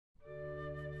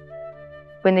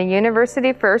When the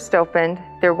university first opened,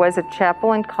 there was a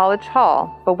chapel in College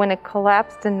Hall, but when it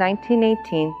collapsed in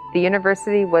 1918, the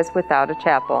university was without a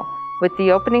chapel. With the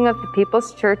opening of the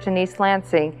People's Church in East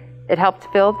Lansing, it helped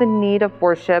fill the need of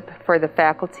worship for the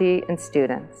faculty and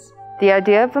students. The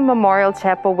idea of a memorial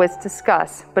chapel was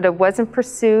discussed, but it wasn't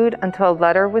pursued until a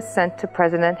letter was sent to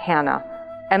President Hanna.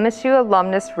 MSU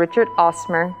alumnus Richard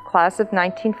Osmer, class of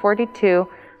 1942,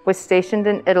 was stationed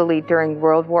in Italy during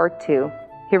World War II.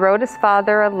 He wrote his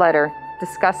father a letter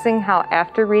discussing how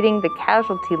after reading the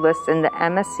casualty list in the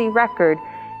MSC record,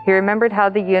 he remembered how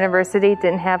the university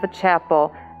didn't have a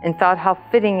chapel and thought how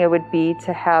fitting it would be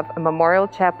to have a memorial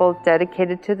chapel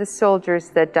dedicated to the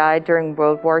soldiers that died during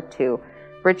World War II.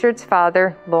 Richard's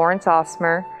father, Lawrence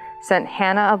Osmer, sent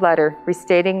Hanna a letter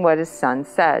restating what his son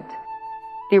said.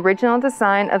 The original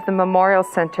design of the Memorial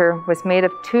Center was made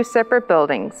of 2 separate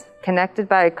buildings, connected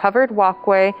by a covered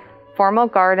walkway, formal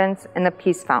gardens, and a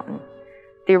peace fountain.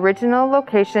 The original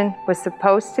location was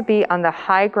supposed to be on the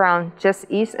high ground just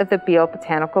east of the Beale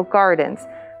Botanical Gardens,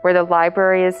 where the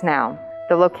library is now.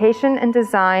 The location and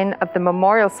design of the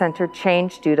Memorial Center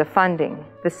changed due to funding.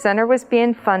 The center was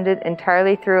being funded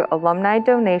entirely through alumni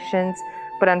donations,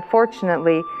 but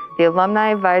unfortunately, the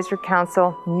Alumni Advisory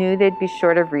Council knew they'd be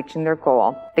short of reaching their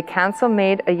goal. The council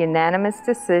made a unanimous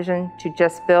decision to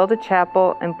just build a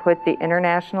chapel and put the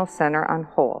International Center on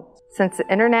hold. Since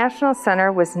the International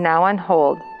Center was now on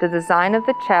hold, the design of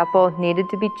the chapel needed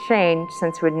to be changed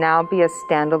since it would now be a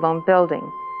standalone building.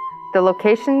 The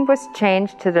location was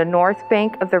changed to the north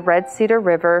bank of the Red Cedar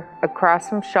River across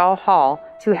from Shaw Hall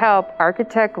to help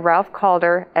architect Ralph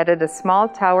Calder added a small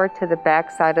tower to the back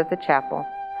side of the chapel.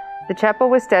 The chapel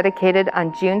was dedicated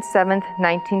on June 7,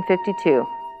 1952.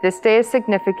 This day is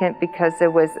significant because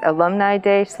it was Alumni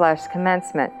Day /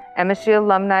 commencement. MSU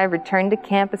alumni returned to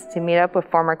campus to meet up with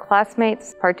former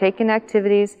classmates, partake in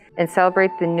activities, and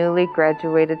celebrate the newly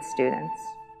graduated students.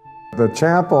 The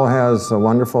chapel has a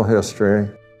wonderful history,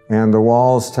 and the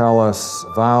walls tell us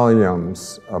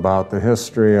volumes about the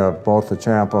history of both the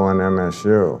chapel and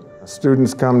MSU.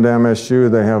 Students come to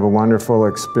MSU, they have a wonderful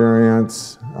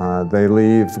experience. They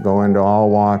leave, go into all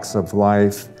walks of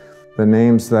life. The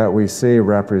names that we see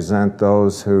represent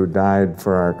those who died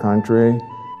for our country.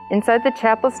 Inside the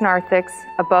chapel's narthex,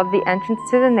 above the entrance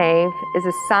to the nave, is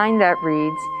a sign that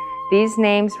reads, "These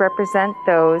names represent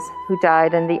those who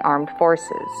died in the armed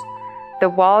forces." The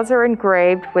walls are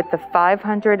engraved with the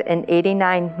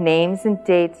 589 names and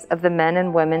dates of the men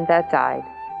and women that died.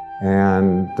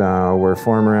 And we're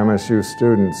former MSU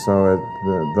students, so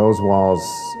those walls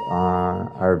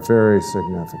are very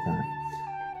significant.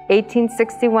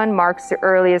 1861 marks the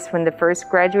earliest when the first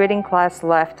graduating class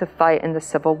left to fight in the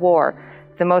Civil War.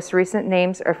 The most recent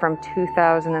names are from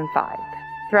 2005.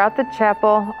 Throughout the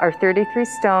chapel are 33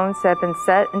 stones that have been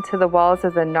set into the walls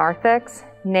of the narthex,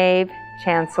 nave,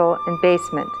 chancel, and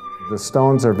basement. The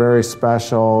stones are very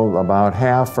special. About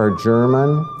half are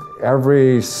German.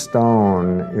 Every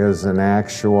stone is an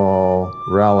actual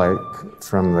relic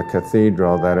from the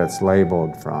cathedral that it's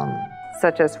labeled from,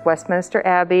 such as Westminster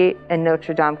Abbey and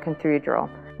Notre Dame Cathedral.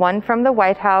 One from the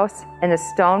White House and a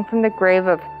stone from the grave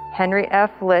of Henry F.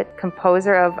 Litt,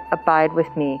 composer of Abide With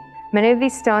Me. Many of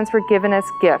these stones were given as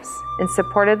gifts in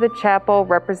support of the chapel,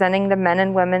 representing the men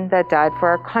and women that died for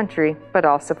our country, but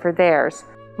also for theirs.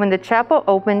 When the chapel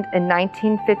opened in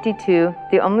 1952,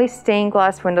 the only stained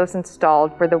glass windows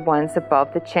installed were the ones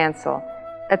above the chancel.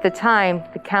 At the time,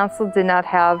 the council did not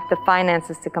have the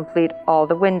finances to complete all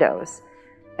the windows.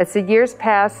 As the years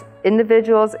passed,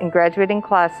 individuals and graduating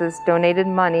classes donated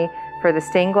money for the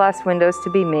stained glass windows to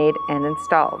be made and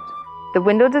installed. The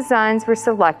window designs were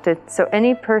selected so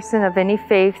any person of any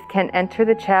faith can enter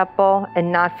the chapel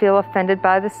and not feel offended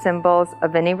by the symbols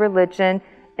of any religion,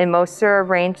 and most are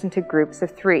arranged into groups of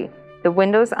 3. The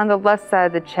windows on the left side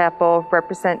of the chapel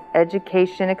represent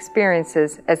education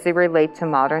experiences as they relate to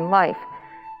modern life.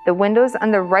 The windows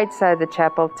on the right side of the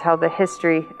chapel tell the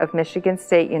history of Michigan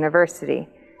State University,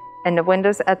 and the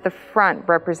windows at the front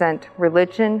represent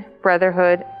religion,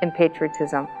 brotherhood, and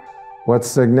patriotism. What's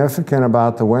significant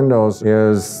about the windows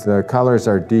is the colors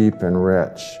are deep and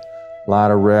rich. A lot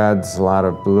of reds, a lot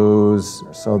of blues,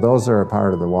 so those are a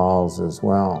part of the walls as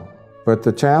well. But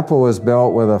the chapel was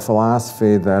built with a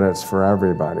philosophy that it's for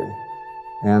everybody.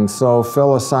 And so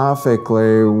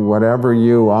philosophically, whatever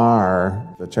you are,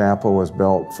 the chapel was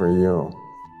built for you.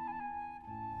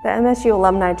 The MSU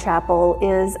Alumni Chapel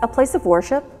is a place of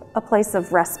worship, a place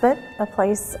of respite, a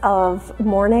place of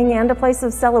mourning, and a place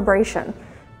of celebration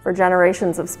for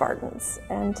generations of Spartans.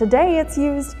 And today it's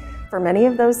used for many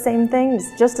of those same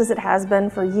things, just as it has been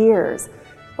for years.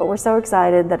 but we're so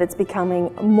excited that it's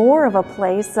becoming more of a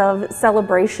place of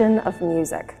celebration of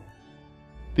music.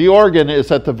 The organ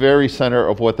is at the very center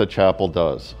of what the chapel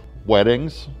does: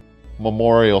 weddings,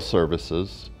 memorial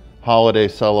services, holiday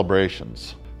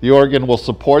celebrations. The organ will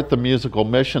support the musical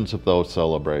missions of those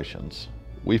celebrations.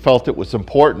 We felt it was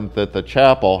important that the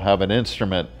chapel have an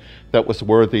instrument that was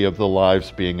worthy of the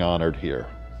lives being honored here.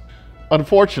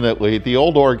 Unfortunately, the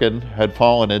old organ had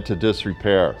fallen into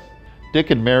disrepair. Dick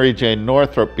and Mary Jane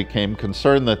Northrup became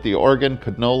concerned that the organ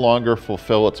could no longer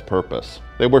fulfill its purpose.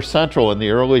 They were central in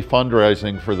the early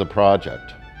fundraising for the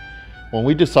project. When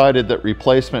we decided that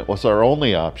replacement was our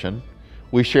only option,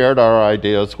 we shared our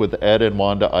ideas with Ed and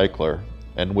Wanda Eichler,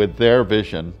 and with their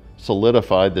vision,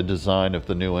 solidified the design of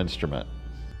the new instrument.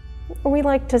 We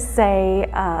like to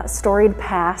say storied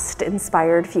past,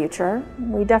 inspired future.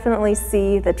 We definitely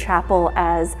see the chapel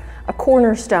as a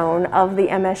cornerstone of the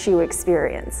MSU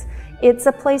experience. It's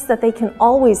a place that they can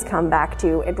always come back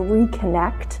to and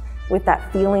reconnect with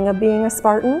that feeling of being a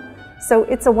Spartan. So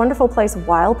it's a wonderful place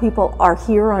while people are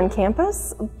here on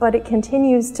campus, but it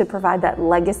continues to provide that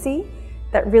legacy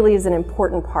that really is an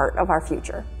important part of our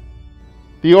future.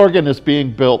 The organ is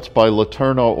being built by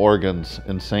Letourneau Organs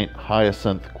in St.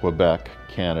 Hyacinthe, Quebec,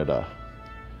 Canada.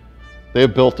 They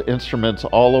have built instruments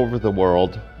all over the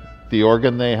world. The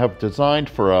organ they have designed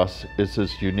for us is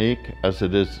as unique as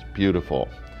it is beautiful.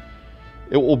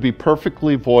 It will be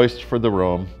perfectly voiced for the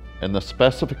room, and the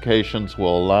specifications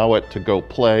will allow it to go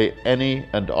play any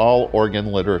and all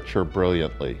organ literature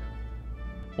brilliantly.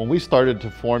 When we started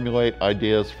to formulate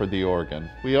ideas for the organ,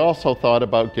 we also thought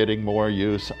about getting more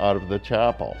use out of the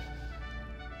chapel.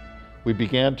 We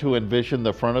began to envision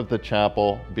the front of the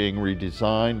chapel being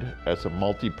redesigned as a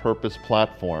multi-purpose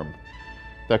platform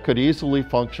that could easily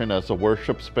function as a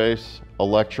worship space, a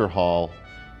lecture hall,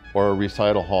 or a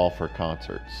recital hall for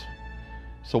concerts.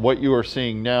 So what you are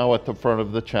seeing now at the front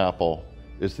of the chapel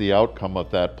is the outcome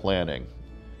of that planning.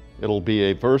 It'll be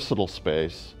a versatile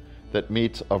space that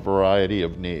meets a variety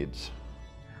of needs.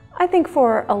 I think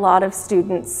for a lot of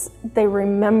students, they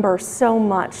remember so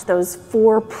much those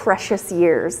 4 precious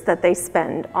years that they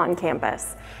spend on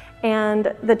campus.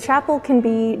 And the chapel can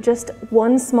be just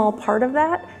one small part of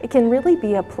that. It can really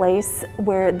be a place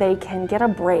where they can get a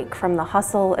break from the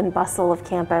hustle and bustle of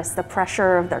campus, the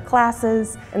pressure of their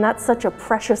classes, and that's such a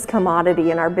precious commodity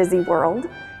in our busy world.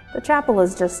 The chapel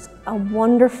is just a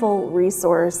wonderful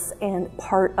resource and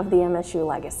part of the MSU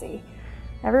legacy.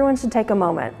 Everyone should take a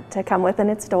moment to come within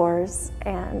its doors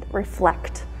and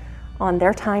reflect on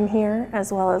their time here,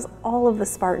 as well as all of the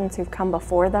Spartans who've come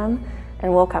before them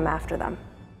and will come after them.